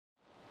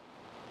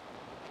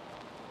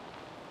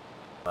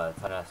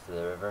Tennis to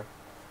the river.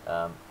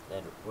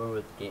 And we're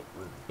with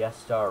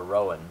guest star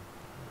Rowan.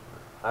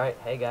 Alright,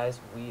 hey guys,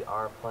 we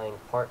are playing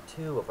part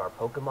 2 of our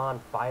Pokemon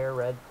Fire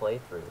Red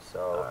playthrough,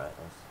 so... Alright,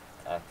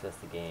 let's access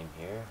the game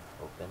here.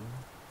 Open.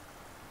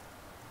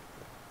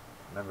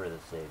 Remember the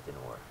save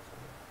didn't work.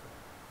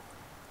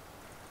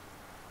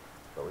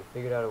 But we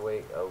figured out a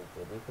way... Oh,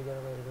 did we figure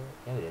out a way to do it?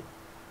 Yeah, we did.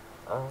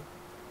 Oh.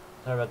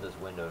 Sorry about this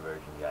window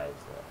version, guys.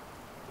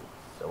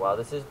 So while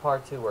this is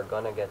part 2, we're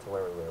gonna get to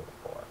where we were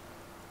before.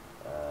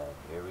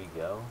 Here we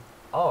go.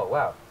 Oh,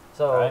 wow.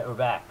 So... Alright, we're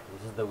back.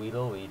 This is the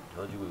Weedle. We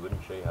told you we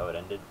wouldn't show you how it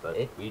ended, but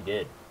we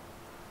did.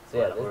 So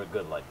yeah, we're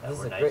good like that.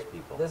 We're nice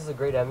people. This is a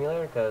great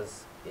emulator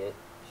because it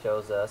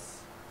shows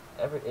us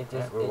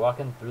we're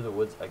walking through the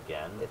woods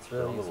again. It's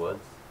really the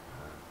woods.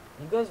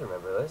 You guys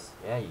remember this?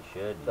 Yeah, you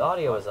should. The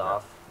audio is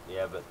off.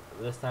 Yeah, but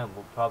this time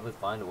we'll probably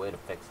find a way to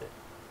fix it.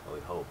 Well,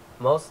 we hope.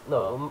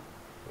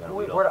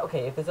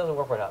 Okay, if this doesn't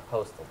work, we're not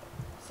posting it.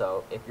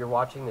 So if you're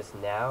watching this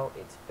now,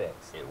 it's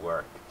fixed. It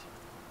worked.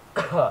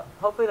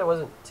 Hopefully there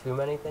wasn't too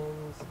many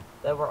things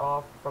that were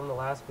off from the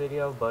last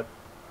video, but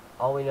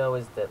all we know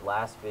is that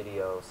last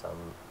video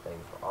some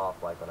things were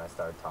off, like when I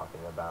started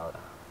talking about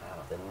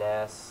the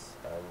nest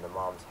and the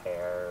mom's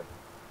hair.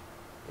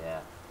 Yeah,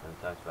 and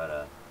we talked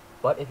about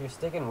But if you're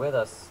sticking with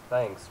us,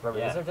 thanks.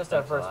 Remember, these are just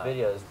our first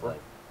videos.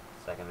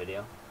 Second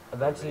video.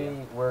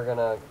 Eventually,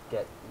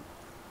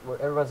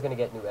 everyone's gonna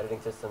get new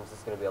editing systems.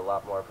 It's gonna be a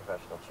lot more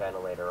professional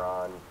channel later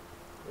on.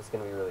 It's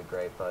going to be really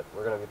great, but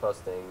we're going to be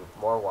posting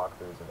more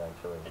walkthroughs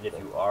eventually. And if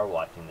you are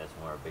watching this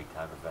and we're a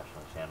big-time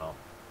professional channel,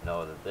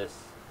 know that this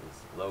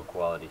is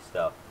low-quality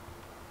stuff,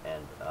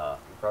 and you're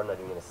probably not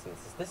even going to see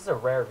this. This is a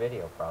rare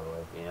video,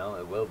 probably. You know,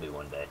 it will be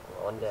one day.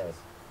 One day.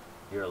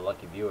 You're a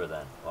lucky viewer,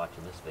 then,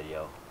 watching this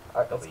video.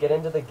 Alright, let's get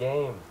into the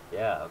game.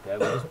 Yeah, okay.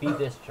 We just beat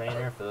this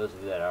trainer, for those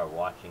of you that are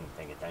watching,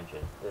 paying attention.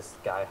 This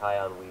guy high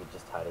on weed,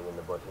 just hiding in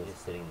the bushes. He's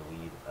just sitting in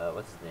the weed.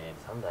 What's his name?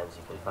 Sometimes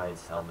you can find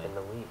stuff in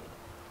the weed.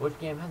 Which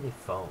game had the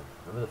phone?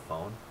 Remember the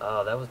phone?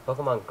 Oh, that was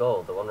Pokemon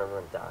Gold, the one where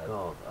everyone died.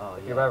 Gold, oh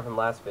If you remember from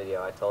last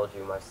video, I told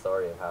you my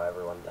story of how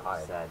everyone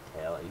died. Sad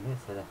tale. You're going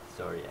to say that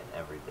story in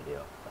every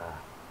video.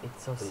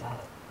 It's so sad.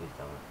 Please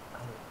tell me.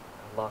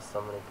 I lost so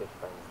many good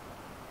friends.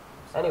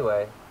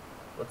 Anyway,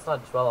 let's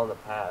not dwell on the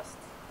past.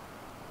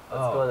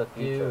 Let's go in the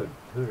future.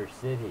 Dude, Pooter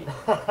City.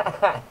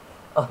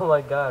 Oh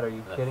my god, are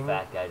you kidding me? The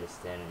fat guy just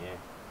standing here.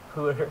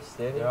 Pooter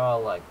City? They're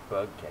all like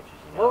bug catchers,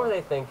 you know. What were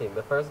they thinking?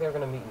 The first guy we're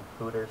gonna meet in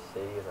Pooter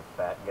City is a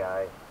fat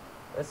guy.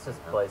 This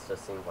place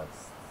just seems like...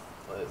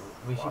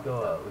 We should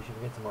go, we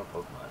should get some more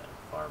Pokemon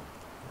and farm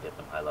and get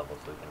them high level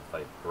so we can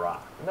fight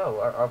Brock. No,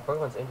 our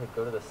Pokemon's injured.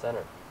 Go to the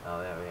center.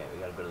 Oh yeah, we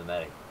gotta go to the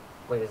medic.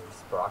 Wait, is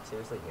Brock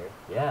seriously here?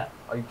 Yeah.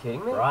 Are you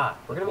kidding me? Brock.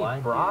 We're gonna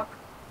meet Brock?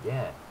 Dude.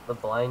 Yeah. The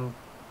blind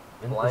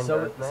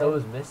Earthman? So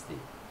is Misty.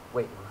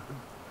 Wait,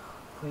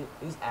 please,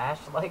 is Ash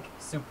like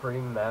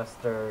Supreme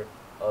Master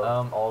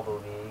of all the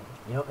league?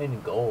 You know, in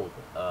Gold,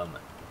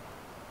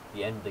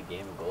 the end of the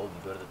game of Gold,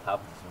 you go to the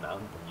top of this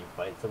mountain and you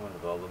fight someone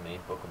with all the main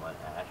Pokemon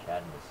Ash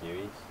had in the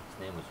series. His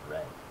name was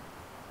Red.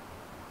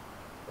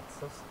 It's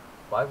so...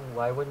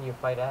 Why wouldn't you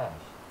fight Ash?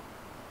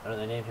 I don't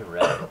know, they named him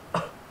Red.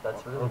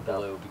 That's really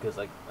Blue, because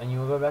like, when you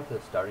go back to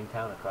the starting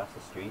town across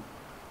the street,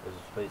 there's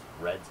this place,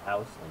 Red's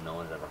house, and no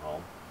one's ever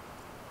home.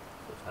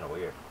 So it's kind of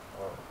weird.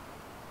 Oh,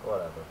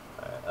 whatever.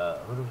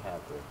 Alright, who do we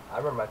have here? I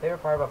remember my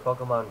favorite part about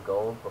Pokemon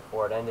Gold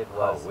before it ended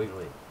was... Oh,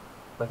 Wiggly.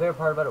 My favorite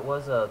part about it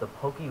was the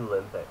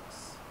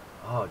Poke-Olympics.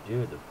 Oh,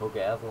 dude, the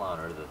Pokeathlon,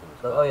 or the thing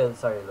Oh, yeah,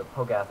 sorry, the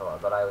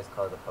Pokeathlon, but I always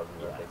call it the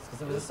Poke-Olympics,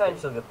 because it was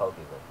essentially the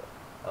Poke-Olympics.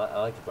 I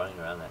liked running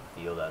around that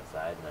field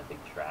outside and that big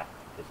track,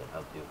 because it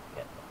helped you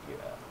get your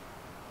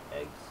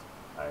eggs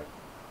higher.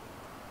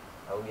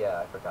 Oh, yeah,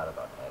 I forgot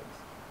about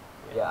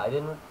eggs. Yeah,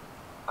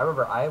 I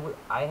remember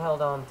I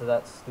held on to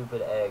that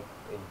stupid egg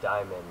in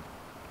Diamond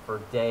for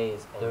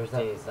days and days.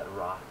 There was that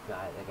rock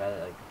guy, that guy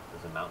that like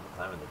was a mountain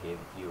climber that gave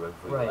it to you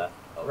right before you left.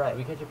 Oh, right.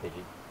 Did we catch a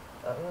Pidgey?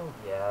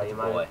 Yeah, you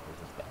might.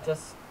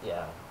 Just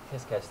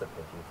catch the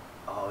Pidgey.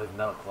 Oh, we have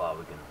Metal Claw.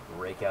 We can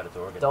rake out its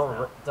organs.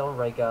 Don't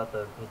rake out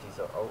the Pidgeys.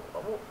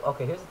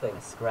 Okay. Here's the thing.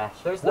 Scratch.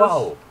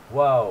 Whoa.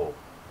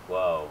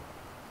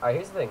 Alright,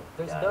 here's the thing.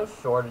 There's no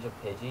shortage of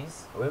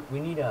Pidgeys.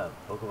 We need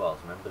Pokeballs.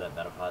 Remember that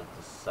Metapod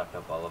just sucked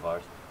up all of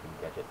ours?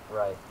 Couldn't catch it.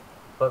 Right.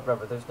 But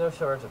remember, there's no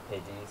shortage of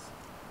Pidgeys.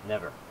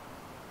 Never.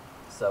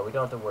 So we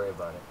don't have to worry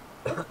about it.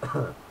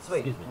 So wait,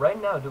 Excuse me.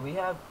 right now, do we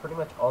have pretty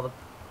much all the...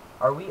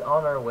 Are we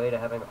on our way to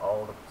having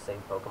all the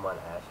same Pokemon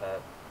Ash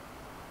had?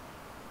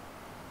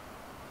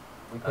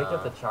 We picked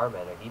up the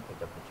Charmander. He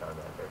picked up the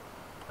Charmander.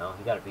 No,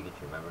 he got a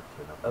Pikachu, remember?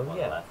 So no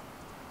left.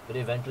 But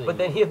eventually... But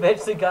then he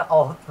eventually got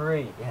all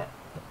three. Yeah.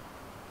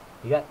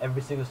 He got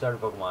every single starter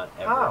Pokemon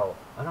ever. How?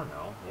 I don't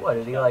know. What,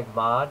 did he like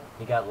mod?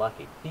 He got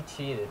lucky. He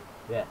cheated.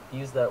 Yeah. He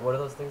used that, what are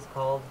those things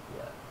called?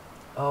 Yeah.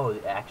 Oh,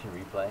 the action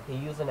replay? He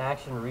used an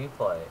action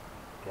replay.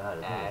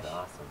 God, that was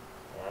awesome.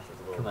 Ash was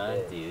a little Come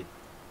on, dude.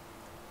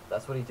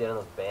 That's what he did on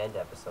those band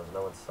episodes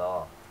no one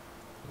saw.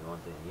 You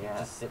want to, yeah.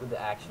 Just sit with the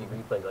action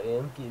replay like,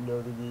 I'm getting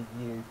over this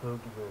year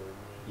Pokemon.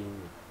 Yeah.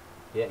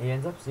 Yeah, he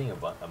ends up seeing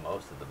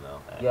most of them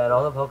though. Yeah, and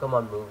all the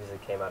Pokemon movies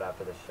that came out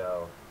after the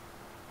show.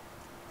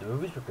 The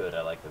movies were good.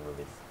 I like the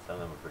movies. Some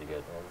of them were pretty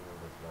good.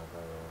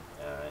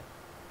 All right.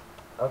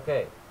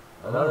 Okay.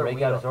 Another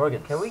Rake out his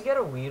organs. Can we get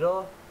a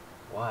Weedle?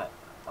 What?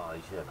 Oh,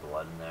 you should have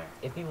blood in there.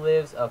 If he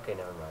lives, okay,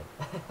 never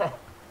mind.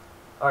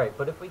 All right,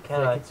 but if we If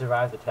can, they can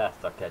survive the test,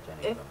 I'll catch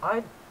any of if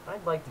them.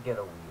 I'd like to get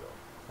a Weedle.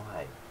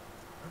 Why?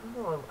 I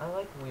don't know. I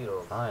like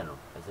Weedles. Fine.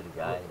 Is it a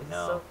guy? It's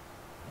No.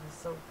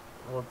 so.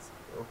 Well,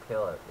 it'll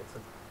kill it.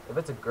 If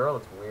it's a girl,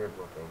 it's weird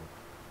looking.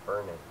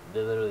 Burn it.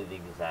 They're literally the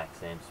exact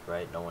same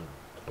sprite. No one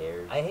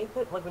cares. I hate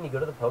that, like, when you go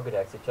to the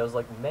Pokedex, it shows,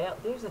 like, male.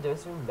 There's a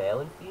difference between male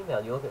and female.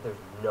 And you look at, there's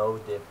no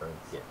difference.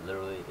 Yeah,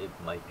 literally, it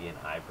might be an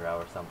eyebrow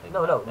or something.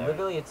 No, out there.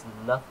 literally, it's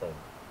nothing.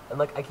 And,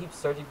 like, I keep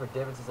searching for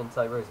differences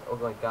inside rows. Oh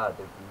my god,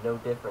 there's no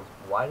difference.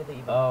 Why did they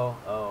even...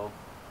 Oh.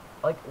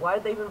 Like, why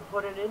did they even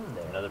put it in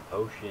there? Another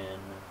potion.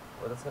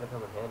 Well, that's gonna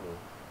come in handy.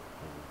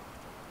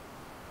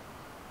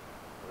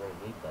 We're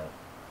gonna need that.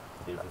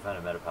 Dude, if we find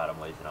a Metapod, I'm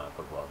wasting on a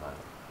Pokeball time.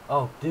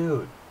 Oh,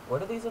 dude! What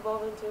do these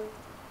evolve into?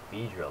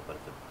 Beedrill, but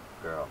it's a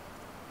girl.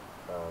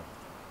 Oh.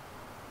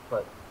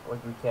 But,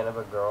 like, we can't have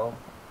a girl?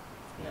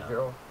 No.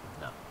 Girl?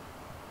 No.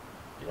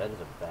 Dude, that is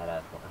a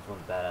badass one. That's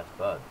one badass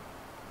bug.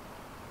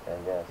 I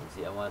guess. You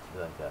see, I want it to be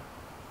like a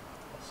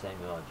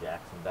Samuel L.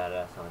 Jackson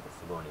badass, not like a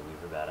Sigourney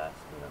Weaver badass.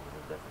 You know,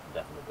 there's a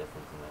definite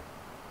difference in there.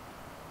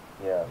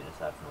 Yeah. I mean,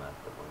 aside from that,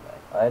 the one guy.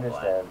 I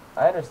understand.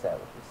 I understand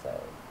what you're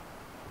saying.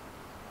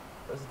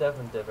 There's a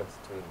definite difference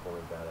between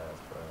woman badass,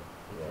 bro.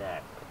 Yeah.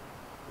 Exactly.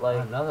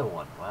 Like another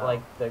one. Wow.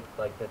 Like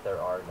that there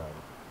are none.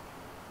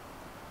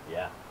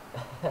 Yeah.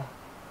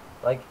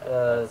 Like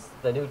That's-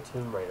 the new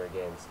Tomb Raider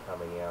game's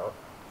coming out.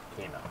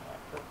 Came out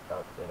actually.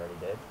 Oh, it already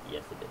did.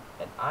 Yes, it did.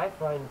 And I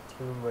find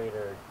Tomb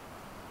Raider,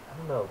 I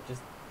don't know,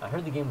 just I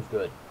heard the game was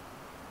good.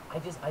 I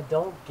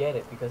don't get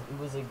it because it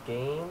was a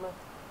game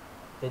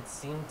that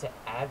seemed to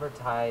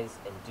advertise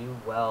and do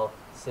well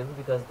simply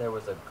because there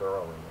was a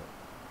girl in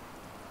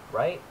it.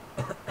 Right?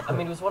 I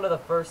mean, it was one of the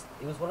first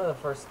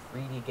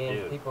 3D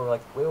games. Dude. People were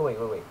like,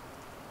 wait.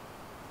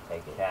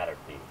 Take it.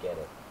 Caterpie. Get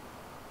it.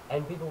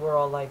 And people were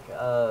all like,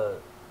 it's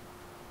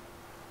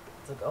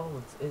like,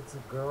 oh, it's a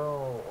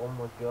girl. Oh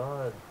my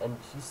god. And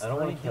she's 3D. I don't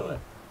want to kill it.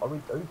 Are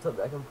you telling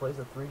me I can place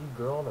a 3D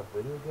girl in a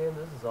video game?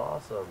 This is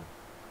awesome.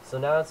 So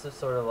now it's just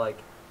sort of like,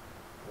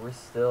 we're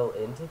still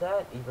into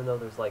that, even though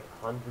there's like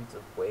hundreds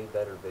of way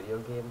better video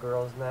game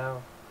girls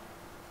now.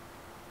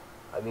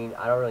 I mean,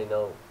 I don't really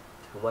know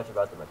too much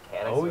about the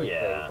mechanics Oh or anything,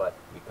 yeah. but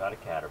We caught a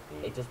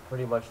Caterpie. it just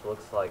pretty much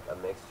looks like a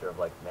mixture of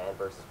like Man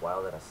vs.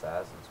 Wild and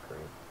Assassin's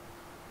Creed.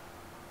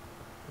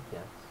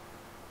 Yes.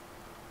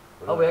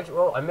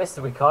 I missed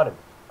it. We caught him.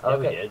 Yeah,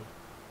 Okay. we did.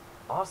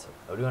 Awesome.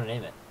 What do you want to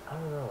name it? I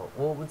don't know.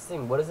 Well, let's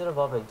think. What does it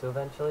evolve into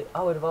eventually?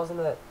 Oh, it evolves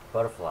into that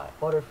Butterfly.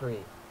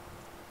 Butterfree.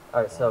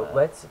 Alright, so Uh,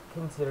 let's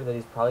consider that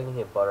he's probably going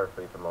to get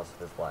Butterfree for most of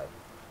his life.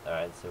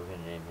 Alright, so we're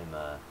gonna name him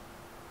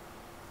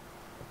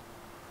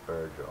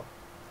Virgil.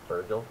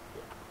 Virgil?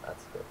 Yeah.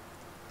 That's good.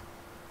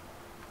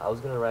 I was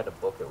going to write a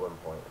book at one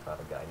point about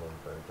a guy named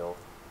Virgil.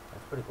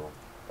 That's pretty cool.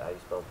 How do you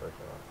spell Virgil?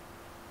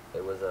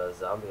 It was a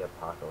zombie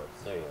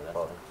apocalypse. There you go.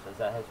 book. Is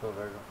that how you spell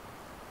Virgil?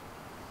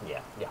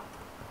 Yeah. Yeah.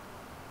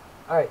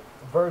 Alright,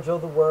 Virgil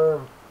the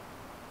Worm.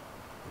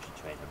 We should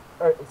train him.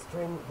 Alright, let's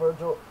train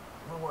Virgil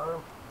the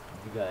Worm.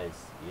 You guys,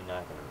 you're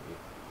not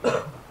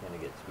gonna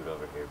get screwed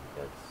over here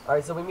because.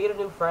 Alright, so we meet a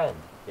new friend.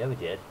 Yeah, we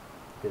did.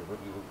 Because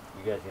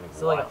you guys are gonna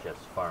So, like, watch us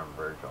farm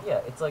Virgil. Yeah,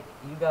 it's like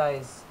you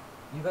guys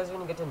are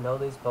gonna get to know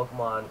these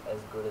Pokemon as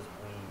good as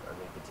we are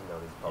gonna get to know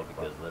these Yeah, Pokemon.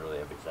 because literally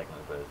every second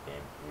we play this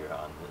game, you're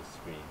on this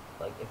screen.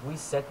 Like, if we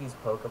set these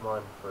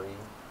Pokemon free,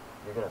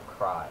 you're gonna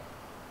cry.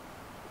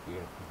 You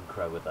can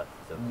cry with us.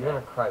 It's okay. You're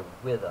gonna cry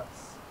with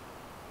us.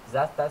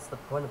 'Cause that's the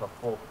point of a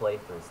full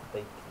playthrough, is that they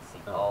can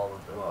see all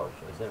of the Whoa,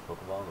 emotions. is there a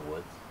Pokeball in the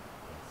woods?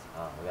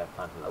 Oh, we got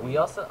time for the We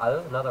also,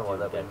 there's another one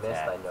Dude, that we get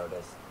missed, I tagged.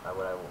 noticed.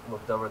 When I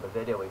looked over the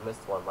video, we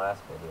missed one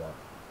last video.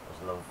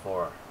 There's level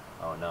 4.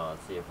 Oh no,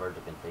 let's see if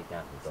Virgil can take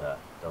down his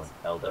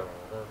Elder.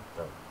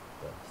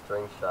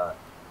 String shot.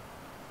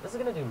 This is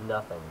gonna do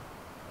nothing.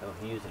 No,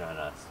 he used it on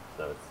us,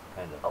 so it's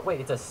kind of. Oh wait,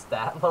 it's a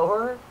stat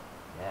lower?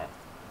 Yeah.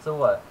 So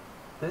what?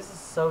 This is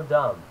so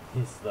dumb.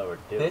 He's slower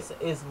too. This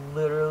is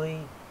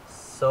literally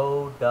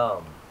so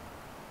dumb.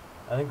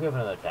 I think we have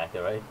another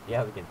tackle, right?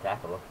 Yeah, we can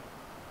tackle him.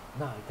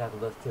 No, he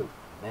tackled us too.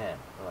 Man,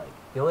 like.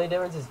 The only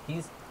difference is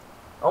he's...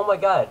 Oh my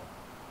god.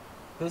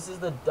 This is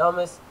the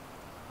dumbest...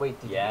 Wait,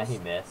 did Yeah, you he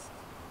use... missed.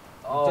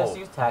 Just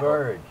use tackle.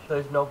 Verge.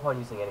 There's no point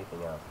using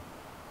anything else.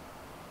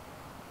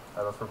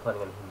 Unless we're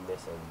planning on him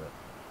missing,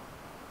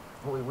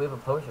 but... Well, we have a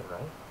potion,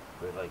 right?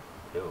 We have like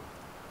 2.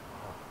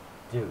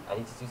 Dude, I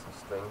need to do some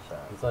string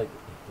shots. he's like,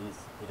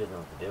 he doesn't know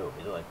what to do.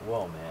 He's like,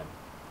 whoa, man.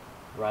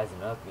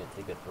 Rising up, you're gonna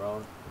take a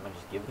throne. I'm gonna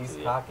just give it He's to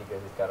you. cocky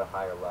because he's got a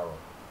higher level.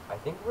 I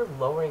think we're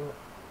lowering...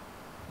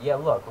 Yeah,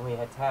 look, when we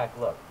attack,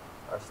 look.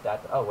 Our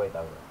stat... Oh, wait,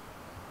 that was...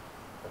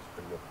 That's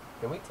pretty good.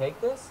 Can we take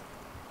this?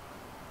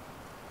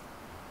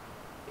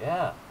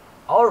 Yeah.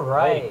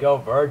 Alright! Way to go,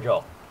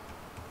 Virgil.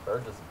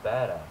 Virgil's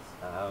badass.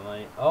 How am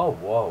I? Oh,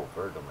 whoa,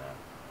 Virgil, man.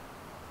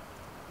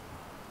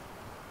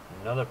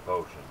 Another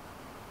potion.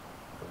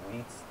 The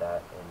weak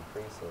stat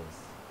increases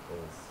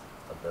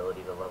his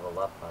ability to level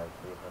up by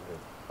 300.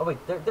 Oh wait,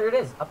 there it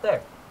is, up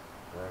there.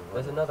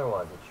 There's another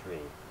one. The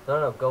tree.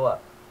 No, go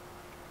up.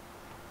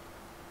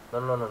 No.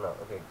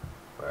 Okay.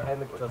 Where?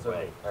 Hand the controls over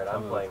me. Alright,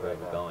 I'm playing right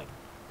now. Going.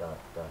 Dun.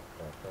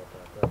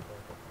 We're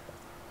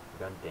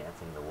going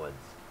dancing in the woods.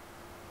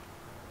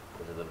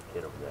 There's a little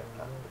kid over there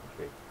talking to the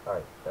tree.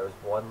 Alright, there was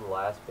one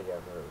last video I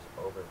remember. It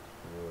was over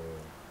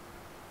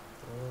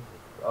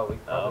here.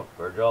 Oh,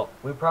 Virgil.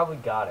 we probably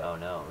got it. Oh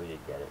no, we did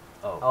get it.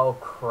 Oh. Oh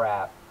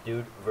crap.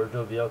 Dude,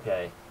 Virgil will be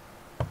okay.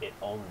 It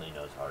only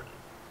knows harden.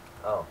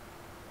 Oh.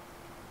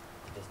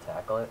 Just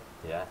tackle it?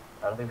 Yeah.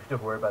 I don't think we have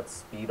to worry about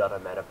speed on a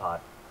Metapod.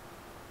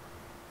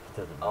 It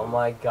doesn't Oh move.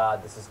 my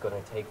god, this is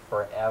gonna take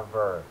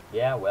forever.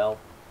 Yeah, well.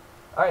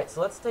 Alright,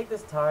 so let's take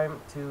this time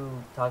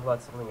to talk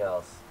about something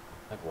else.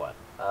 Like what?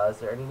 Is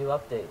there any new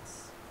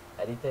updates?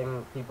 Any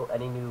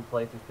new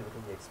playthroughs people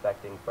can be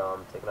expecting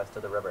from taking us to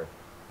the river?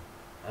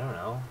 I don't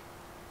know.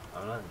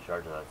 I'm not in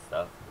charge of that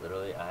stuff.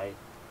 Literally, I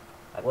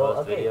Well,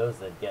 post okay. videos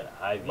that get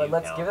high view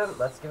Let's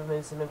counts. give them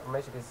maybe some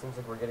information because it seems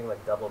like we're getting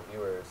like double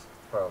viewers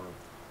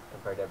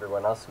compared to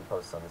everyone else who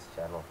posts on this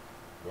channel.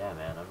 Yeah,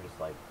 man. I'm just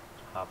like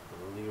top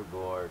of the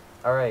leaderboard.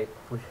 All right.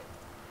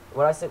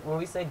 When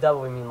we say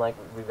double, we mean like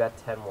we've got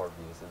 10 more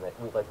views, and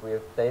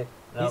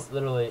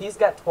Literally. He's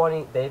got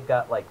 20. They've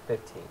got like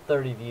 15.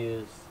 30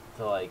 views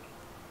to like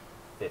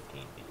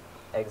 15 views.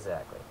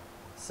 Exactly.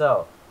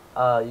 So,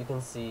 you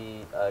can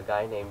see a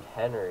guy named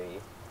Henry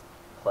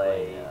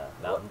play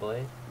Mountain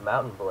Blade.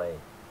 Mountain Blade.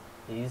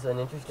 He's an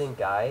interesting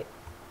guy.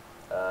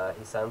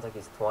 He sounds like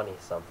he's 20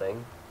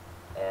 something,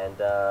 and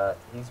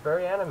he's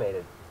very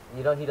animated.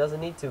 You know, he doesn't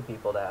need two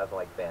people to have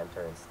like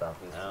banter and stuff.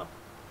 No.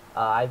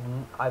 I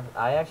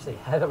actually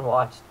haven't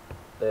watched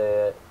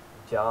the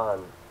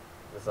John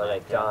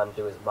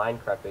do his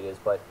Minecraft videos,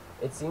 but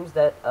it seems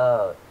that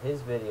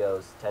his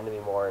videos tend to be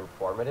more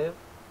informative,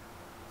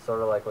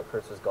 sort of like what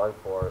Chris was going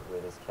for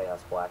with his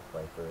Chaos Black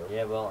playthrough.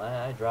 Yeah, well,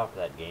 I dropped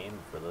that game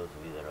for those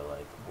of you that are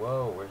like,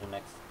 whoa, where's the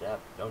next step?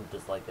 Don't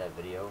dislike that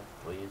video,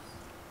 please.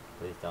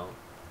 Please don't.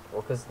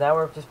 Well, because now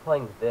we're just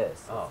playing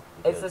this. Oh,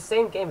 It's the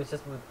same game, it's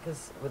just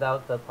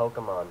without the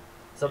Pokemon.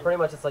 So pretty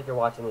much it's like you're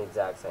watching the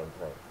exact same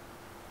thing.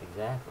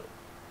 Exactly.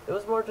 It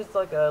was more just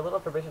like a little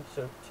information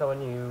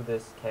showing you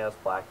this Chaos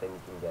Black thing you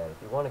can get. If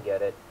you want to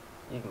get it,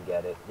 you can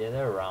get it. Yeah,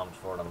 there are ROMs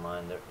for it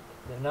online.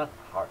 They're not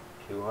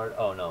too hard.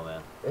 Oh, no,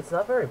 man. It's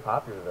not very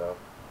popular, though.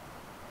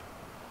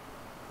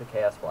 The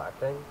Chaos Black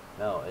thing.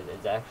 No,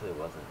 it actually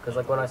wasn't. Because,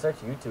 like, when I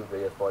searched YouTube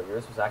videos for it,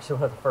 yours was actually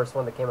one of the first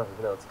one that came up,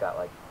 even though it's got,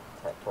 like,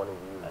 10, 20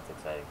 views. That's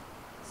exciting.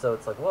 So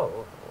it's like,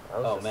 whoa, I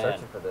was just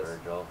searching for this.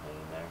 Virgil, hang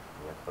in there.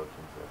 We have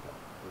potions here.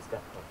 He's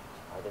got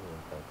I didn't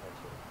even pay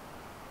attention.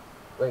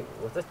 Wait,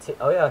 what's this?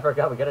 Oh, yeah, I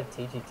forgot. We got a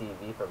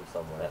TGTV from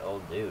somewhere. That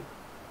old dude.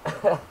 You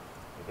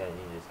gotta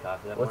need his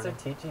coffee that What's morning?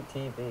 a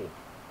TGTV?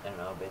 I don't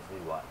know, basically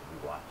we watch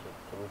it.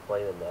 Can we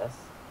play the NES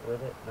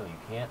with it? No, you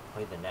can't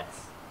play the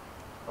NES.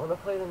 I want to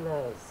play the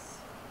NES.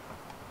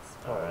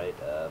 Alright,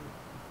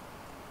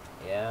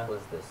 yeah.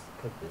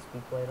 Could this be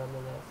played on the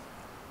NES?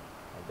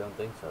 I don't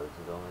think so. This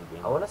is the only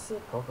game. I want to see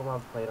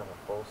Pokemon played on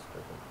a full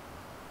screen.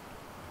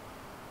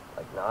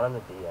 Like, not on a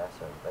DS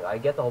or anything. I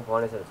get the whole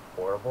point is that it's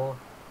portable,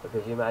 but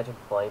could you imagine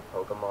playing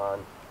Pokemon,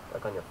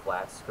 like, on your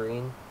flat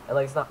screen? And,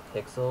 like, it's not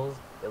pixels.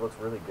 It looks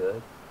really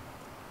good.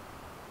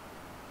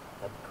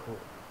 That'd be cool.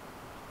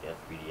 Yeah,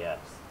 3DS.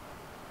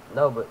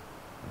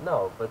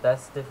 No, but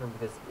that's different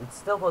because it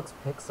still looks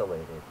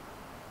pixelated.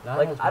 Not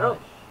Like, as I much.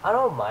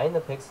 don't mind the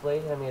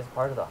pixelation. I mean, it's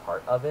part of the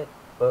heart of it,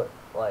 but,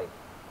 like,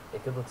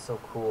 it could look so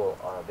cool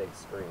on a big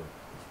screen.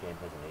 This game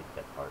has an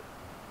 8-bit part.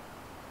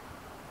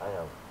 I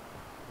know.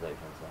 Is that what you're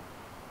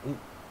trying to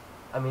say?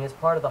 I mean, it's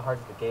part of the heart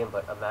of the game,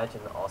 but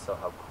imagine also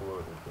how cool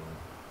it would be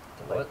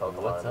to play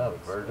Pokemon What's on a up?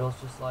 big screen.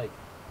 Virgil's just like,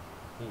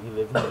 he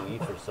lived in the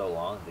Wii for so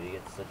long that he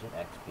gets such an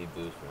XP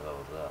boost when he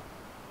levels up.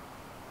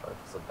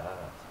 It's a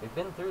badass. We've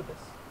been through this.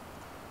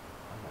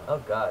 I know.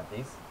 Oh god,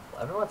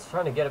 everyone's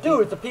trying to get a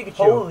Dude, it's a Pikachu!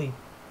 Holy!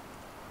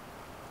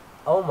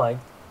 Oh my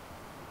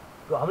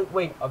god,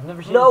 wait. I've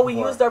never seen No, this we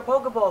before. used our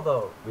Pokeball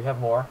though. We have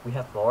more? We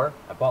have more?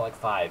 I bought like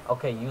 5.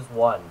 Okay, use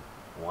one.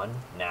 One?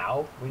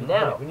 Now? We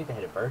Now. We need to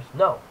hit it first.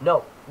 No,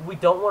 we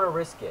don't want to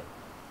risk it.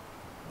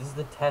 This is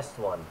the test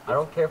one. I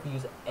don't care if we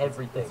use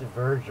everything. It's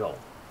Virgil.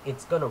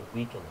 It's gonna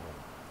weaken him.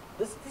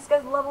 This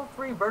guy's level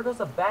 3.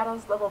 Virgil's a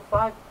badass level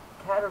 5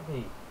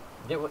 Caterpie.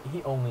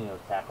 He only knows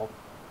tackle.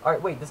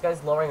 Alright, wait, this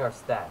guy's lowering our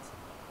stats.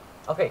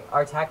 Okay,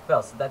 our attack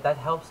fell, so that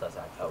helps us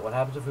actually. What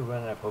happens if we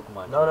run out of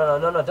Pokemon?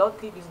 No, don't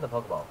keep using the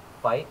Pokeball.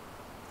 Fight,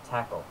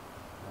 tackle.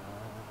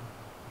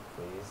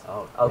 Please.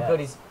 Oh, Oh,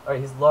 yes. good,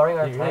 he's lowering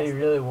our attacks. He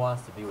really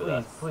wants to be with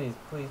us. Please,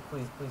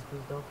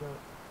 don't kill it.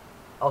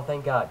 Oh,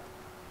 thank God.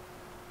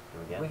 Do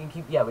it again?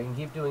 We can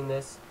keep doing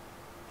this.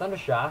 Thunder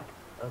Shock?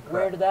 Oh, crap.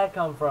 Where did that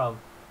come from?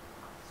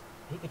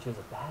 Pikachu's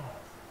a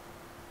badass.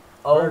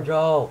 Oh,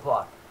 Virgil!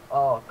 fuck.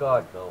 Oh,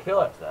 God. Virgil,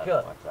 Kill it, watch that. kill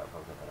it. Watch that.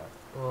 Focus that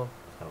out. Oh,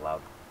 It's kind of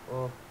loud.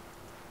 oh.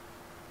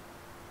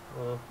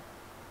 Come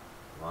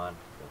on.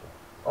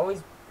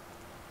 Always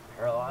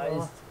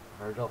Paralyzed.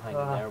 Virgil, hang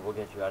in there. We'll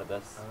get you out of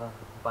this.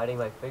 biting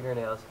my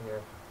fingernails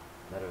here.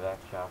 Medevac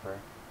chopper.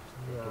 Just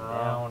take him Yeah.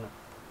 down.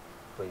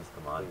 Please,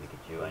 come on, Please,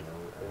 Pikachu. I know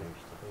you're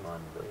still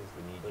fun, but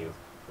we need you.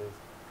 Please.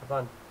 Come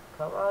on.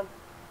 Come on.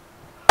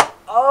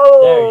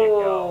 Oh! There you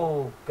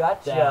go.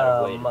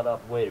 Gotcha,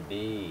 Way to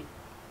be.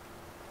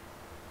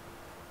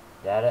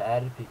 Data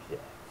added Pikachu.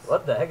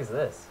 What the heck is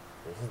this?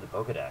 This is the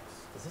Pokedex.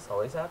 Does this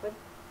always happen?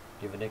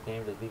 Do you have a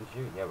nickname to the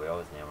Pikachu? Yeah, we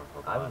always name our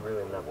Pokemon. I'm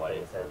really not What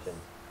paying is attention. this?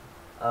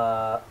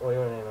 What do you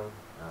want to name him?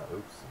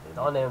 Oops.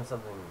 I'll name him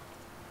something.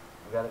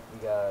 We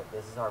got.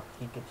 This is our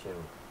Pikachu.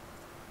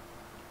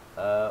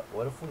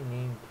 What if we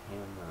named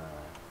him,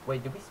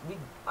 Wait, did we?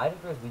 I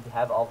just realized we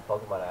have all the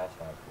Pokemon Ash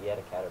had. He had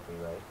a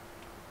Caterpie, right?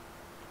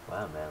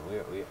 Wow, man,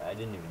 I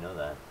didn't even know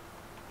that.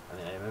 I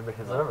mean, I remember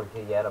him. Remember,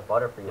 he had a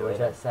Butterfree. There was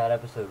that sad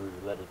episode where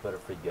we let his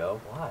Butterfree go.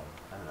 Why?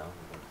 I don't know.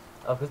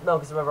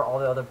 Because remember all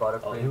the other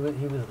Butterfree. Oh,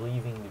 he was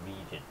leaving the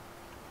region.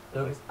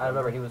 I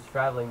remember he was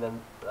traveling.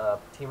 Then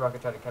Team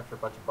Rocket tried to capture a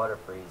bunch of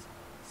Butterfrees.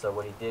 So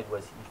what he did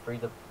was he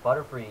freed the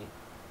Butterfree.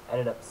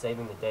 Ended up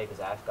saving the day because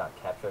Ash got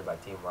captured by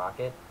Team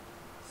Rocket.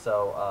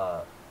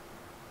 So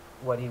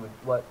what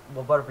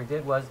Butterfree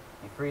did was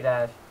he freed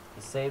Ash.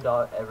 He saved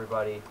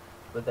everybody.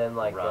 But then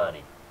like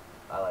Ronnie.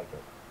 I like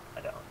it.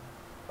 I don't.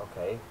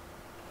 Okay.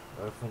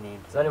 What if we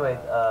named So anyway,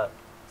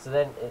 so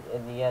then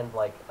in the end,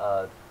 like,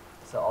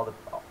 so all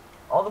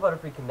the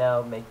Butterfree can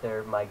now make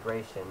their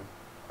migration,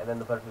 and then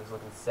the Butterfree was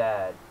looking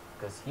sad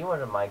because he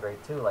wanted to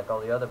migrate too, like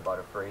all the other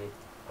Butterfree.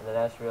 And then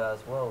Ash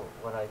realized, whoa,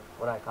 when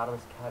I caught him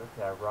as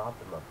Caterpie, I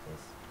robbed him of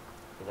this.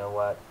 You know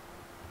what?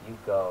 You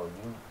go,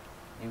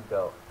 you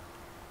go.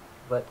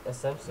 But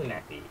essentially,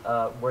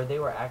 where they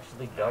were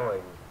actually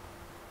going,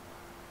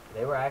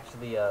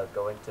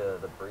 going to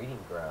the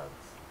breeding grounds.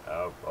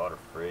 Oh,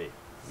 Butterfree.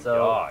 So,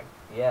 dog.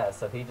 Yeah,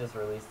 so he just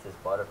released his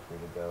Butterfree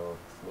to go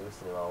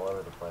snoozing him all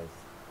over the place.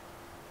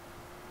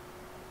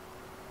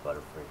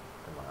 Butterfree,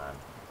 come on.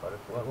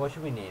 Butterfree. What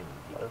should we name him,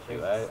 Pikachu?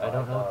 Butterfree's I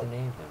don't know dog. what to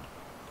name him.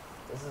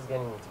 This is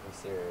getting to be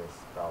serious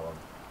problem.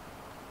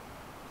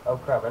 Oh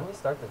crap, when did we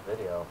start this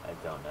video? I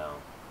don't know.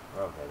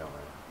 We're okay, don't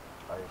worry.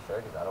 Are you sure?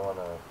 Because I don't want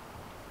to...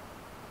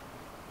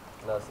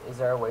 No, is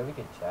there a way we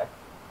could check?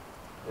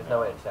 There's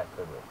no way to check,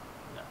 could we?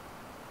 No.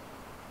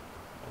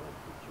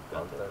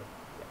 Gunther?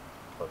 Yeah.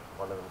 But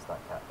one of them's not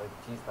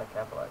G's not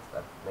capitalized.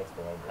 That makes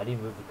me angry. How do you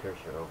move the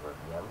cursor over?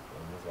 Yeah,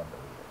 and he's got to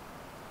read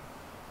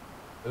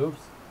it.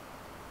 Oops.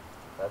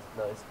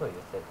 No, it's cool. You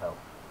just hit help.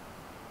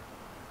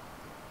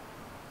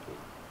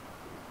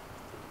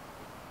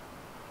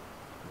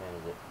 Man,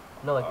 is it?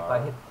 No, like if I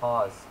hit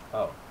pause.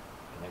 Oh,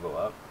 can I go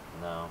up?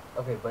 No.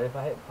 Okay, but if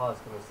I hit pause,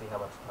 can we see how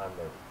much time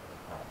there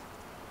passed?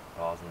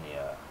 Pause in the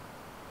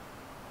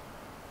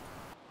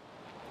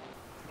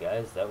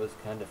Guys, that was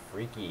kind of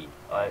freaky,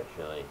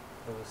 actually.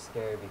 It was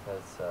scary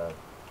because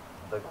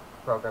the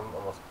program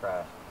almost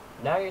crashed.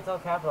 Now you're still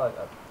capitalized.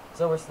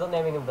 So we're still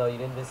naming him though. You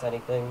didn't miss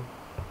anything.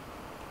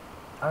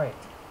 All right,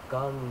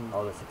 Gun.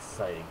 All this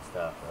exciting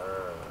stuff.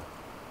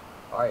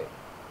 All right.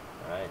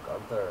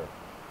 Gunther.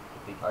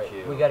 All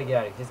right, we gotta get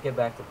out of here. Just get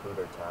back to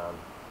Pooter Town.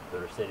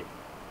 Pooter City.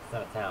 It's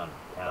not a town.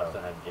 Towns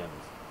don't have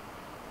gyms.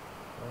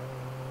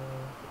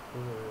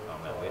 Oh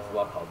man, we have to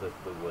walk all the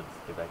woods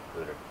to get back to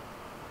Pooter.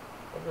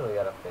 I really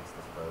gotta fix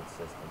this road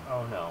system.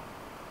 Oh no.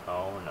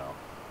 Oh no.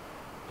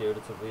 Dude,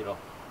 it's a Weedle.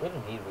 We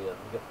don't need Weedle.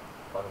 We got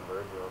fucking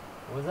Virgil.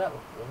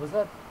 What was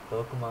that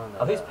Pokemon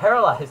that, Oh, he's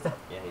paralyzed.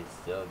 Yeah, he's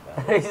still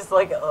got it. He's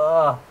like,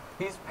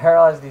 he's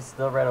paralyzed. He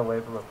still ran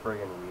away from a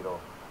friggin' Weedle.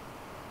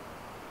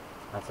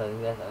 I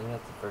think that's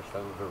the first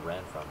time we've ever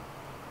ran from.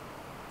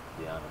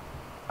 To be honest.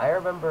 I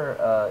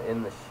remember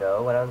in the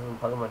show when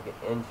Pokemon get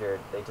injured,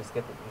 they just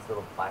get these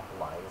little black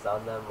lines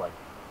on them,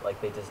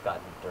 like they just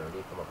gotten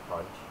dirty from a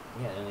punch.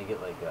 Yeah, and they get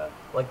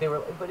like they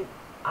were, but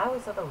I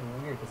always thought that was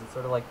weird because it's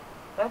sort of like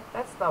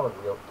that's not what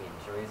real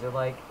injuries are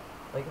like.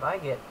 Like if I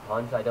get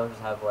punched, I don't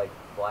just have like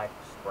black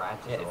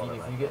scratches. Yeah,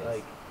 if you get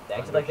like they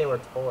acted like they were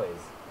toys.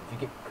 If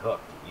you get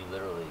cooked, you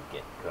literally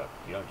get cooked.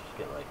 You don't just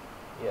get like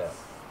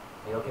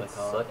you don't get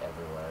soot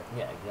everywhere.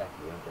 Yeah,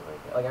 exactly. You don't get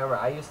like I remember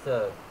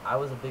I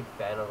was a big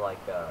fan of like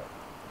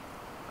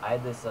I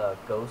had this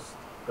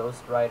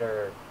Ghost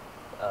Rider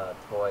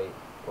toy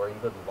where you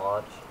could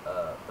launch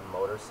the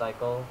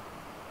motorcycle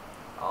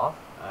off.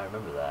 I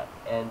remember that.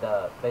 And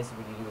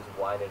basically what you do is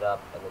wind it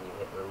up and then you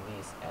hit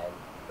release and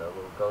the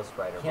little Ghost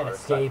Rider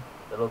escape.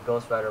 The little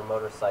Ghost Rider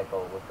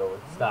motorcycle would go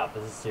with Stop,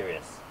 this is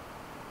serious.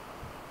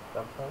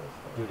 Stop trying to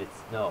escape.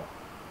 Dude, no.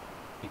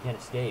 You can't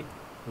escape.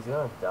 He's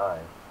gonna die.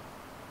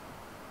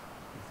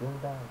 He's gonna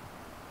die.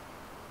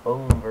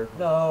 Boom, Virgil.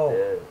 No.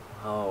 Dead.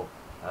 Oh,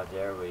 how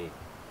dare we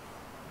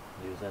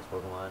use this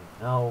Pokemon?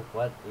 No,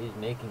 what? He's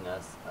making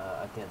us.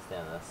 I can't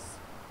stand this.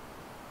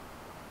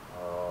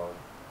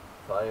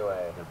 So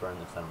anyway. I'm gonna burn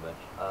this son of a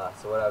bitch.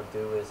 So what I would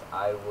do is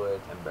I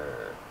would...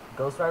 Ember.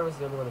 Ghost Rider was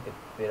the only one that could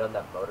fit on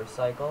that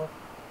motorcycle.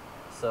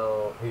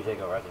 So... Here you take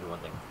over, I have to do one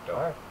thing.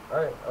 Go.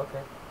 Alright,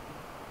 okay.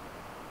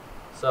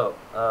 So,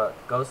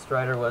 Ghost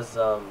Rider was,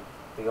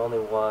 the only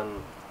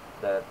one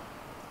that...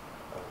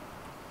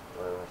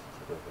 what am I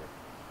supposed to do here?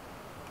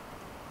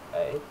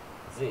 A,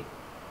 Z,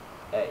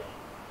 A,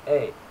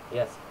 A,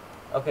 yes.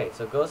 Okay,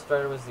 so Ghost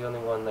Rider was the only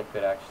one that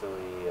could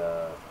actually,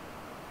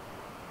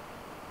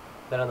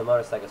 fit on the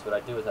motorcycle. So what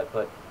I do is I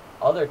put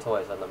other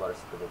toys on the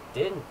motorcycle that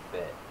didn't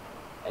fit.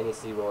 And you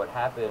see what would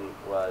happen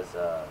was,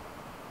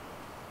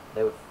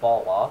 they would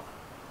fall off.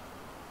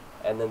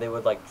 And then they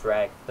would, like,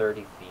 drag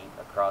 30 feet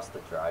across the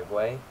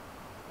driveway.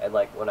 And,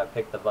 like, when I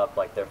picked them up,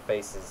 like, their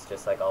faces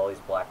just, like, all these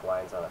black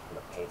lines on it from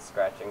the paint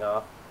scratching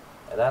off.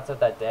 And that's what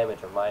that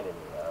damage reminded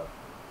me of.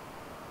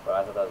 But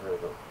I thought that was really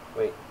cool.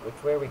 Wait,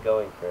 which way are we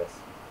going, Chris?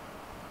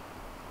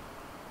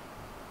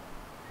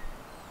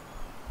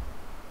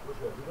 Which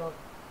way are we going?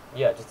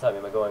 Yeah, just tell me.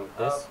 Am I going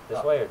this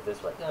way or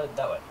this way? No,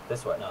 that way.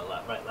 This way. No,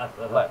 left, right, left,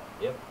 left, Left.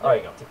 Yep. All There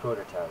right, you to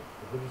Pooter Town.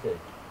 go. What did you say?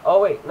 Oh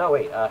wait, no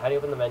wait. How do you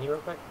open the menu real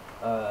quick?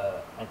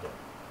 Enter.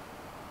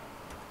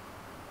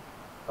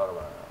 Pokemon.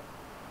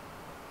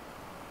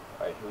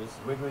 All right, who's?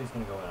 Wiggly's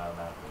gonna go in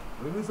automatically.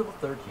 Wiggly's level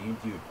 13,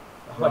 dude.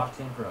 Oh my- Rocks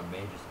in for a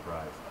major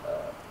surprise.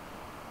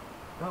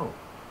 Go.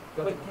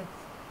 Go Wait. get kids.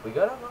 We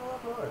got a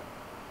lot more.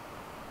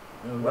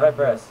 No, we What I got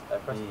press? I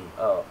pressed. B.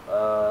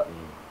 Oh,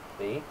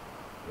 B. B.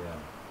 Yeah.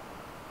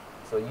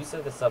 So you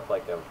set this up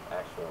like an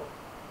actual.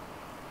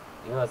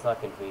 Even though it's not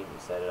convenient, you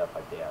set it up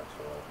like the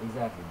actual.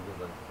 Exactly,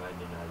 because like if I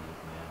didn't know how to use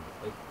command,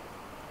 like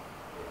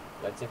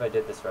Let's see if I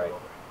did this right.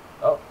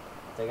 Oh,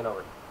 taking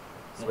over.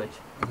 Switch.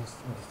 you can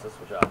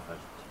switch off.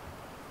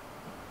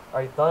 All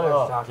right, Thunder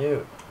Oh, Shock.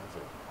 dude, that's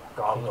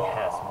a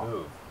king-ass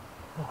move.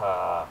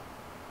 Ah.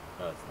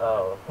 No, it's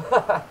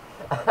not.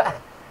 Oh.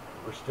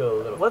 We're still a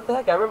little. What the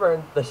heck? I remember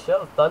in the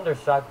show Thunder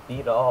Shock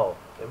beat all.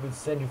 It would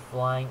send you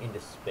flying into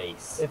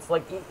space. It's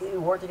like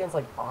it worked against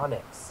like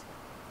Onyx.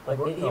 Like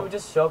Worked he no. would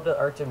just show up to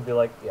Urchin and be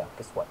like, "Yeah,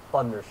 guess what?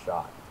 Thunder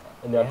Shock,"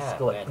 and they'll just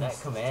go like, man, that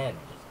command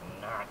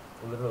just not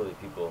literally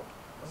people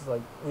It's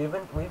like we've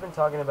been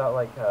talking about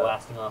like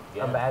blasting off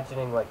again.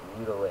 imagining like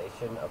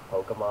mutilation of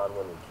Pokemon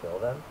when we kill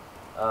them.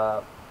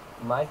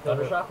 My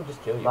Thunder favorite, Shock would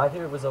just kill you. my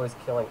favorite was always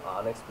killing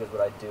Onyx because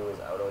what I do is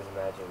I would always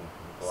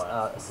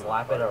imagine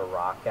slapping a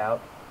rock out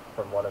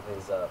from one of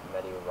his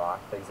many rock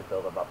things that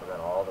build up, and then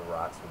all the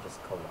rocks would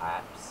just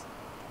collapse.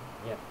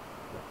 Yeah.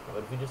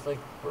 What if we just like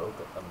broke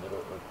a middle,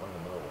 like one of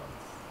the middle ones?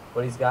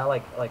 But he's got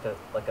like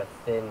a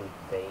thin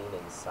vein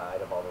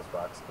inside of all those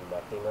rocks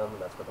connecting them,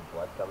 and that's where the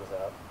blood comes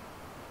out.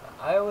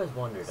 I always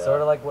wondered.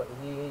 Sort of like what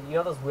you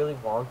know those Willy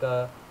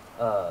Wonka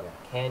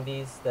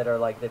candies that are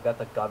like they've got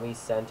the gummy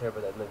center,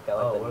 but then they've got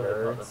like the what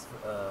are they called?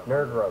 nerds.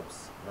 Nerd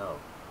ropes.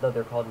 No,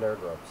 They're called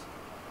nerd ropes.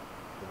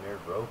 the nerd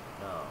rope.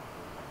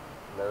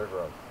 No. Nerd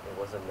rope. It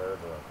was a nerd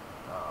rope.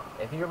 Oh.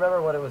 If you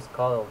remember what it was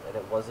called and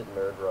it wasn't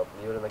nerd rope,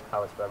 leave it in the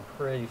comments. But I'm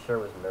pretty sure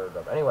it was nerd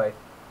rope. Anyway,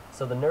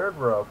 so the nerd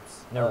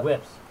ropes. Nerd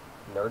whips.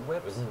 Nerd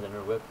whips. Wasn't it the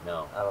nerd whip?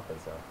 No. I don't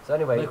think so. So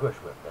anyway. Licorice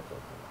whip. That's what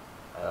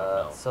it is. I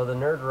don't know. So the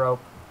nerd rope,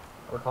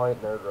 we're calling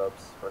it nerd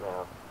ropes for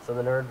now. So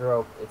the nerd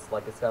rope, it's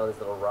got all these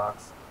little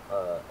rocks,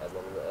 and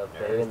then a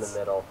vein in the Nerds.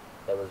 middle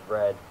that was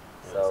red.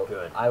 Yeah, So that's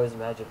good. I always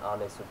imagine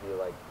Onyx would be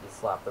like you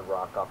slap the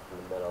rock off in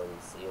the middle, and you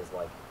see his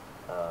like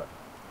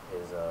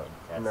his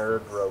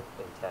nerd Intestines. rope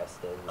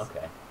intestines.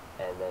 Okay.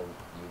 And then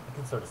I you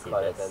can sort of see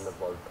cut it, this. then the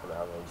blood would come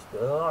out, and then just be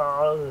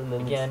and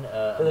then Again,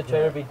 then the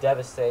trainer would be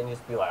devastated, and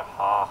just be like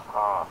ha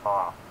ha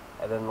ha,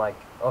 and then like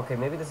okay,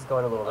 maybe this is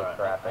going a little bit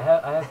graphic.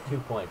 I have 2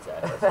 points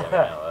at this right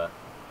now.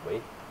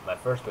 Wait, my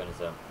first one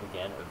is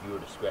again, a viewer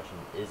discretion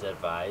is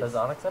advised. Does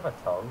Onyx have a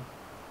tongue?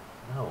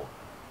 No.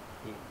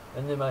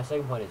 And then my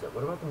second point is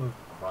what about the move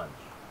Crunch?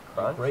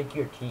 Crunch? You break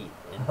your teeth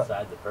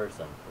inside the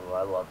person. Oh,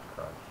 I love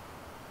Crunch.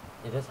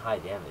 It does high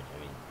damage. I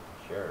mean,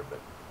 sure, but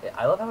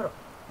I love how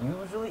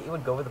usually it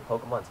would go over the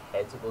Pokemon's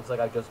heads. It looks like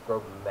I just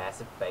grow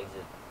massive fangs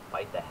and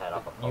bite the head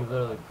off a Pokemon. you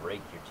literally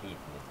break your teeth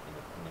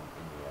in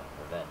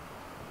the event.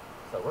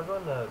 So we're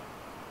going to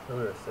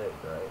Pooter City,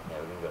 right? Yeah,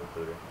 we're gonna go to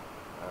Pooter.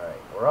 All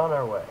right, we're on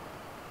our way.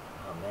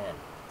 Oh man,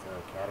 it's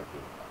another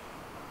Caterpie.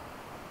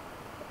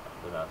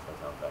 The mouse has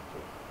no effect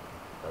too.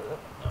 Does it?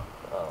 No.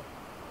 Oh.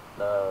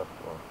 No.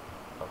 Well,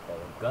 okay.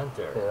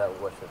 Gunter. Yeah,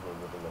 that wishes me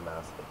moving the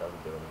mouse, but it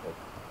doesn't do anything.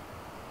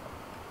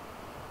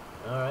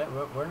 Alright,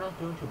 we're not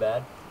doing too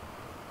bad.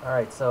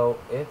 Alright, so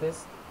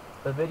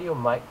the video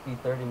might be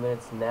 30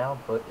 minutes now,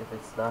 but if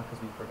it's not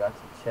because we forgot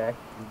to check,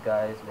 you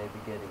guys may be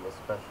getting a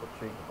special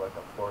treat of like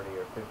a 40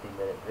 or 50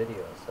 minute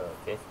video, so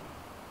 50.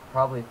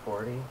 probably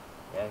 40.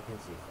 Yeah, I can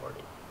see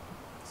 40.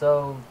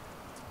 So,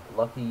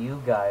 lucky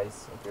you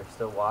guys, if you're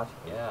still watching.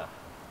 Yeah.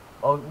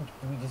 Oh,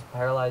 we just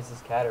paralyzed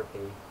this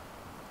Caterpie.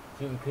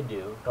 See what we could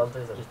do,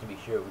 Gunter's a- just to be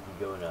sure, we could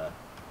go and,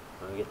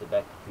 when we get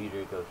back to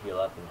Peter, go heal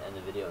up and end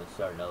the video and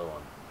start another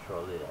one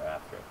shortly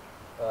thereafter.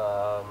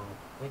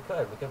 We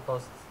could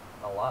post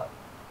a lot.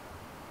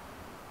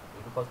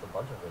 We could post a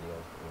bunch of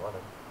videos if we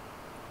wanted.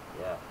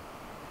 Yeah.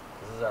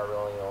 This is our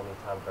really only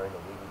time during the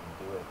week we can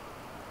do it.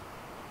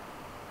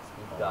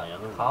 We've Only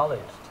on the got college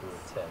weekend.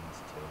 to attend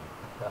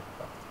to.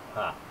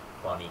 Ha.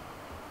 Funny.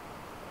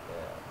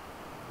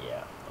 Yeah.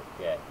 Yeah.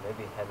 Okay.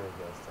 Maybe Henry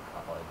goes to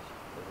college.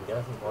 'Cause He he's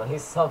doesn't. like 20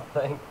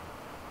 something.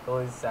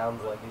 always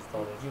sounds like he's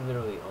told You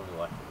literally only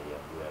watched the video.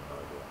 You have no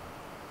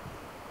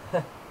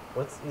idea.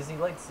 Is he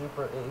like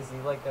super? Is he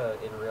like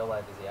in real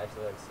life? Is he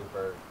actually like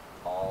super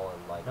tall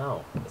and like?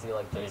 No. Is he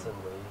like I mean, Jason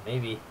Lee?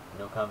 Maybe.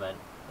 No comment.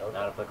 Okay.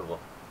 Not applicable.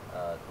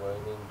 What do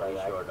you mean by Pretty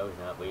that? sure. No, he's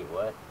not. Wait,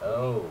 what? I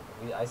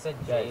mean, Oh. I said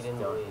Guys, Jaden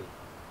don't- Lee.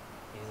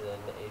 He's an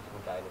Asian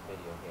guy in a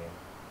video game.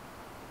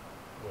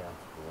 Yeah,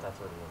 Cool. that's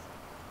what he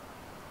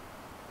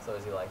is. So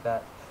is he like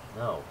that?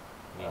 No.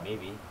 I mean,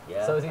 maybe.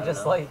 Yeah. So is he I don't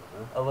just know. like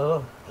Huh? a little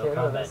No kid with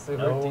a comment. super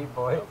No, deep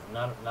voice?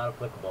 no, not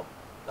applicable.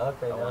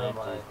 Okay, I won't never answer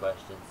mind. these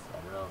questions. I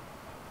don't know.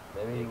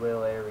 Maybe you will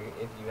later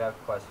if you have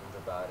questions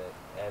about it.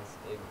 And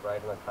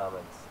write in the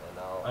comments, and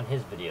I'll. On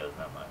his videos,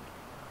 not mine.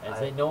 And I-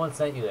 say no one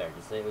sent you there.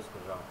 Just say it was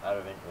wrong. Out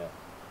of interest.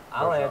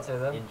 I'll answer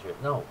them.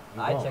 No,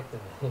 you I won't. checked the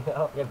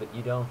video. Yeah, but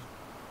you don't.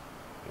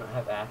 You don't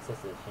have access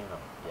to the channel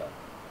yet.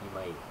 You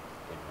might.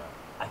 You know.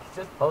 I could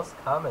just post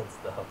comments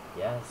though.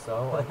 Yeah.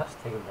 So I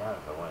just take them down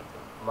if I wanted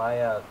to. My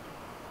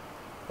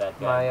That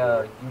guy. my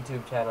Pooter.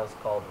 YouTube channel is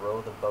called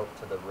Row the Boat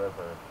to the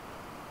River.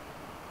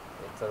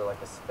 It's sort of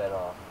like a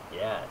spin-off.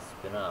 Yeah,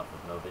 spin off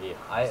with no video.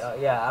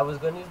 Yeah, I was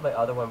gonna use my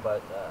other one,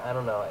 but I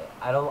don't know.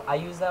 I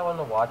use that one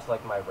to watch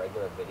like my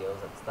regular videos.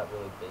 It's not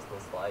really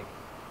business-like.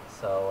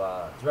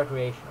 So It's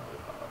recreational. We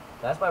call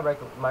it. that's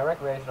my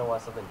recreational one,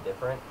 something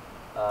different.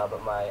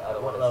 But my other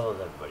At one what is level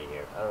is everybody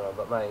here? I don't know.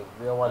 But my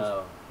real one's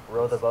Oh,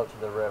 Row the Boat to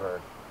the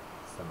River.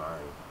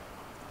 Samari.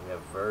 We have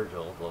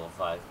Virgil, level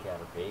 5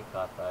 Caterpie,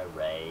 caught by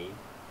Ray.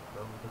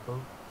 Row the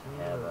boat We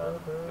to have the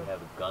river. we have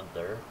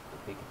Gunther,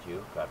 the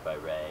Pikachu, caught by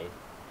Ray.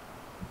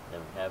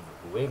 Then we have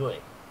Wiggly,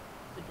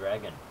 the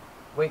dragon.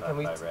 Wait, caught can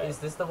we? by Ray. Is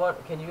this the one?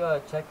 Can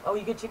you check? Oh,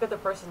 you can check out the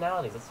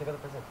personalities. Let's check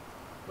out the person.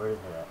 Where is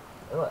it at?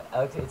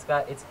 Oh,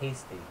 it's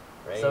hasty.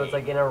 Ray. So it's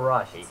like in a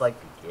rush. It's like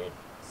Hasty kid.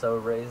 so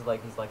Ray's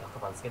like he's like, oh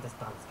come on, let's get this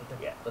done.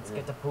 Let's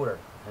get to Pooter.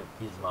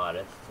 He's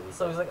modest,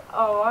 So he's like,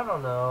 oh I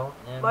don't know,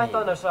 Yeah, my maybe.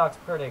 Thundershock's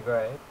pretty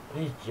great.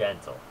 He's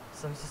gentle.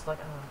 So he's just like,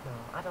 oh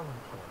no, I don't want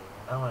to kill I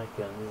anyone. don't want to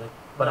kill him. He's like,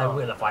 But I no.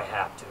 will if I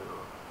have to.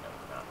 No,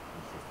 he's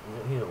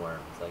not. He's a worm.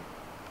 He's like,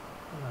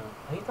 no,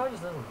 He probably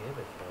just doesn't give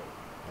a shit.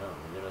 no.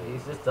 He literally.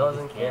 He just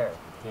doesn't care.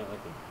 He can't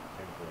wait to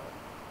turn into a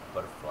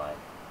butterfly.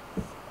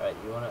 All right,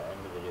 you want to end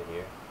the video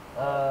here?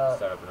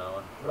 Start up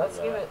another one. Let's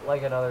give it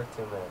like another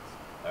 2 minutes.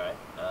 All right.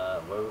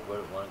 Where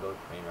want to go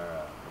train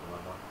our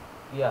Pokemon more?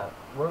 Yeah,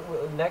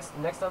 we're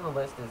next on the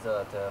list is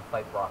to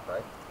fight Brock,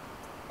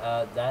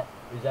 right? That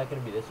is that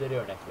gonna be this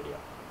video or next video?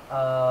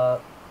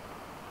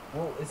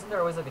 Well, isn't there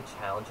always like a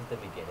challenge at the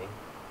beginning?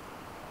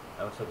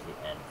 I was supposed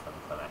to end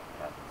some act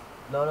happens.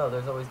 No,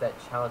 there's always that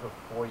challenge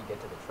before you get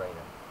to the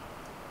trainer.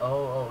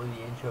 Oh,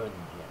 the intro in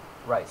the gym.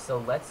 Right. So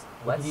let's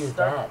We could use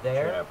start that to train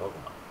there. our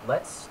Pokemon.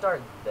 Let's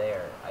start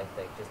there, I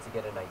think, just to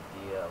get an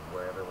idea of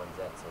where everyone's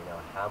at, so we know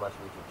how much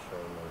we should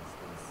train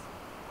these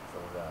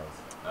little guys.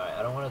 All right.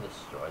 I don't want to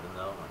destroy them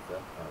though. I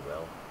feel like I kind of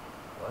will.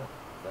 What?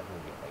 That's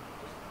gonna get like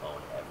just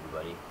own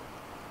everybody.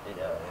 And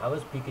how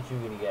is Pikachu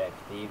gonna get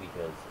XP?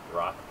 Because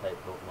rock type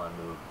Pokemon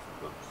moves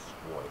will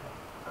destroy him.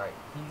 All right,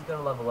 he's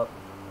gonna level up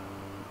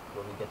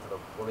when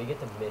we get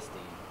to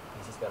Misty.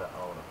 He's just gonna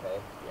own, okay?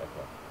 Yeah.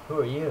 Okay. Who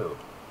are you?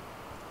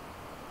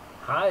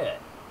 Hiya.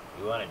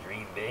 You want to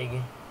dream big?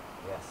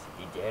 Yes.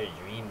 You dare to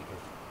dream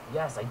because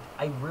Yes,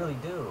 I really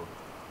do.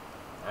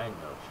 I'm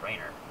no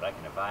trainer, but I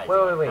can advise Wait,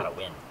 you wait, on wait. how to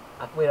win.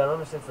 Wait, I don't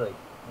understand. So, like,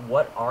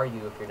 what are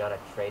you if you're not a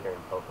trainer in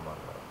Pokemon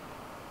Go?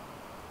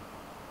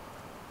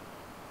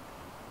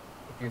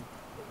 If you're,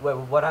 wait,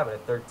 what happened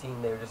at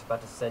 13? They were just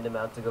about to send him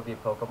out to go be a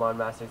Pokemon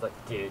master. He's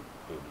like, Dude.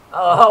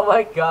 oh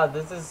my God,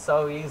 this is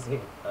so easy.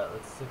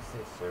 Let's look at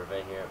this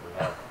survey here. We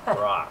have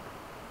Brock.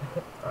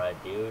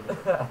 Alright, dude.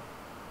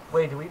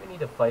 Wait, do we even need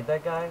to fight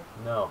that guy?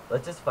 No,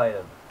 Let's just fight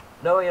him.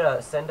 No,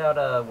 wait, send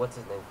out, what's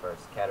his name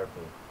first? Caterpie.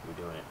 you're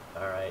doing it.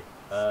 Alright.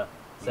 You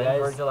Send guys,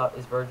 Virgil out.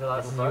 Is Virgil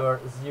out in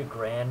front? this is your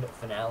grand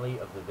finale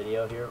of the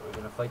video here. We're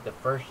gonna fight the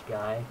first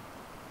guy,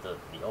 the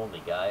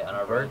only guy on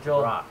our road to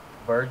Virgil. Brock.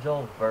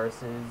 Virgil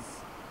versus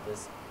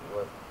this,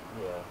 what,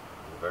 yeah. Is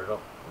it Virgil?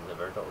 Is it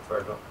Virgil? It's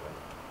Virgil.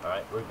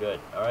 Alright, we're good.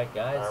 Alright,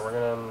 guys. Alright, we're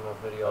gonna end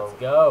the video. Let's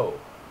go.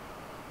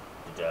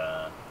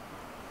 Ta-da.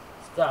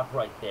 Stop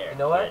right there. You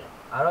know what? kid.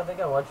 I don't think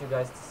I want you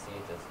guys to see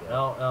it just yet.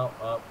 No.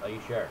 Are you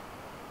sure?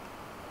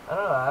 I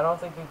don't know. I don't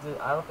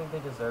think they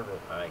deserve it.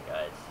 Alright,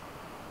 guys.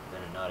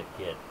 You're not a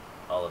kid.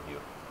 All of you.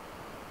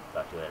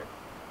 Talk to you later.